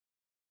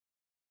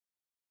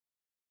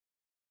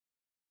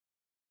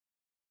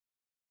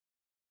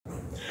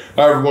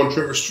Hi everyone,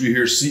 Trevor Street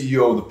here,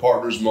 CEO of the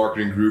Partners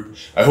Marketing Group.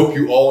 I hope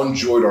you all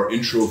enjoyed our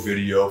intro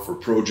video for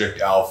Project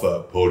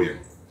Alpha at Podium.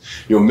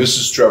 You know,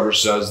 Mrs. Trevor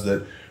says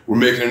that we're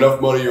making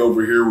enough money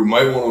over here, we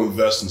might want to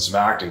invest in some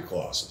acting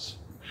classes.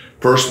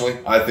 Personally,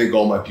 I think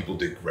all my people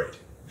did great.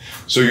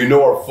 So you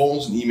know our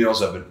phones and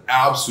emails have been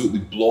absolutely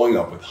blowing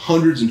up with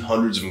hundreds and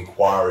hundreds of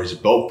inquiries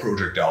about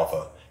Project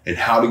Alpha and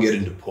how to get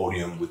into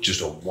Podium with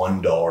just a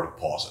 $1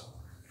 deposit.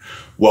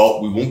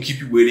 Well, we won't keep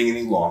you waiting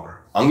any longer.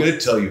 I'm going to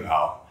tell you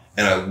how.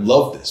 And I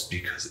love this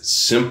because it's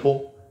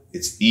simple,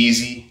 it's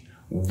easy.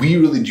 We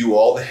really do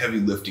all the heavy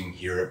lifting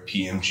here at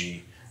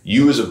PMG.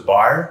 You as a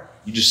buyer,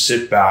 you just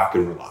sit back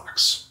and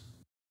relax.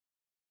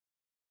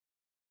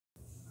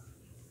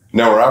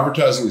 Now, our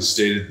advertising has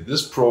stated that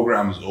this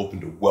program is open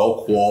to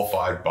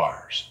well-qualified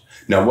buyers.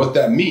 Now, what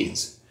that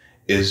means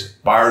is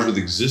buyers with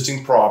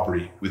existing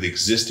property, with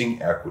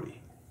existing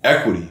equity.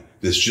 Equity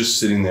that's just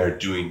sitting there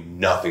doing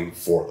nothing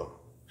for them.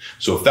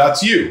 So if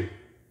that's you,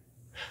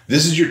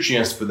 this is your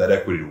chance to put that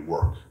equity to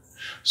work.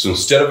 So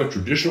instead of a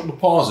traditional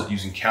deposit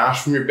using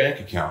cash from your bank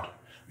account,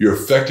 you're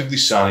effectively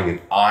signing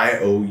an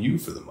IOU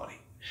for the money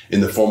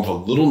in the form of a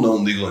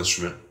little-known legal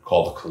instrument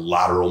called a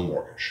collateral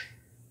mortgage.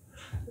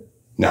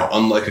 Now,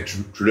 unlike a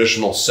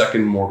traditional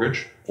second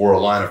mortgage or a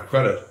line of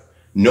credit,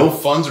 no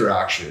funds are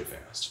actually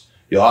advanced.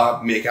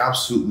 You'll make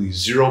absolutely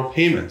zero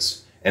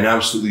payments and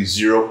absolutely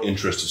zero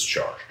interest is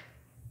charged.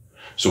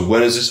 So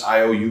when is this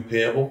IOU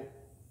payable?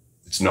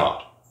 It's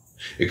not.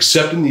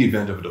 Except in the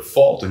event of a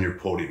default on your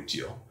Podium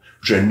deal,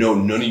 which I know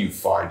none of you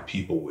fine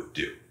people would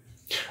do.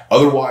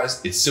 Otherwise,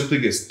 it simply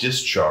gets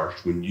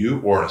discharged when you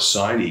or an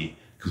assignee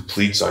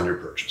completes on your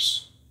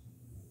purchase.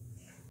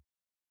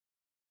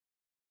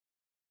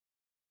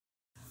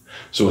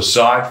 So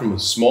aside from a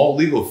small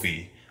legal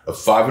fee of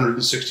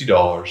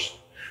 $560,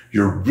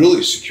 you're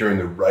really securing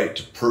the right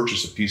to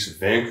purchase a piece of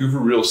Vancouver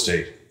real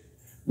estate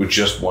with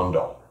just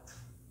 $1.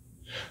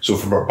 So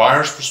from our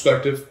buyer's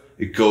perspective,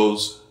 it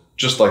goes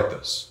just like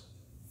this.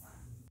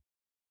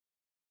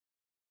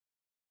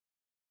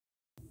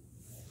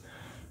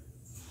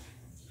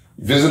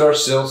 Visit our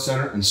sales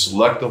center and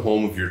select the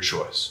home of your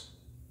choice.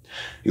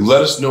 You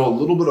let us know a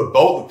little bit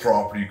about the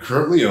property you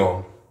currently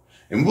own,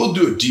 and we'll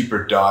do a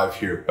deeper dive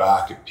here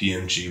back at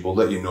PMG. We'll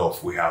let you know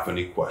if we have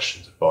any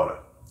questions about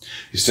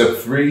it. Step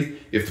 3,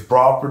 if the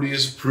property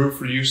is approved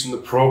for use in the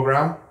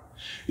program,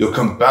 you'll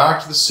come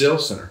back to the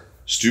sales center.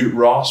 Stuart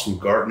Ross from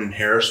Garton and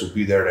Harris will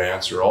be there to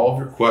answer all of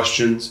your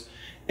questions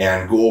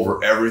and go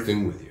over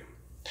everything with you.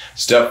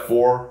 Step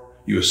 4,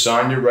 you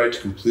assign your right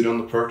to complete on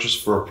the purchase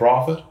for a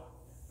profit,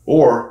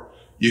 or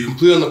you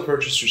complete on the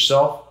purchase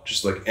yourself,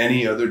 just like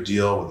any other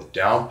deal with a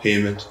down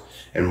payment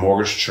and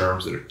mortgage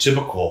terms that are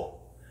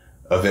typical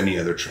of any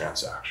other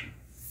transaction.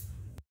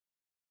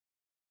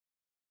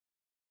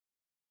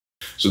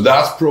 So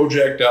that's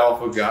Project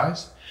Alpha,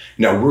 guys.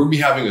 Now we're going to be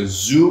having a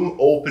Zoom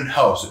open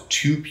house at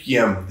 2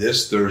 p.m.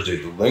 this Thursday.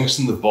 The link's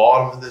in the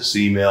bottom of this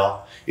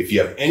email. If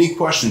you have any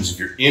questions, if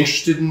you're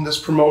interested in this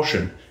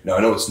promotion, now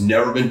I know it's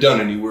never been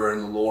done anywhere in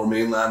the Lower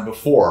Mainland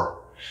before,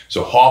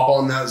 so hop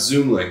on that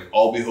Zoom link.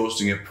 I'll be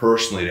hosting it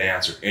personally to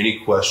answer any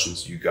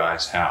questions you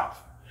guys have.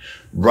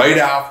 Right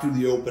after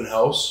the open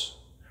house,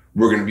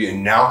 we're going to be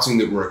announcing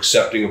that we're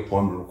accepting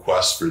appointment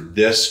requests for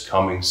this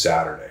coming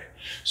Saturday.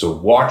 So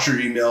watch your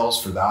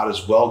emails for that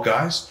as well,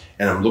 guys.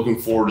 And I'm looking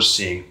forward to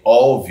seeing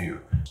all of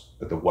you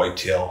at the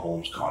Whitetail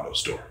Homes condo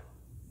store.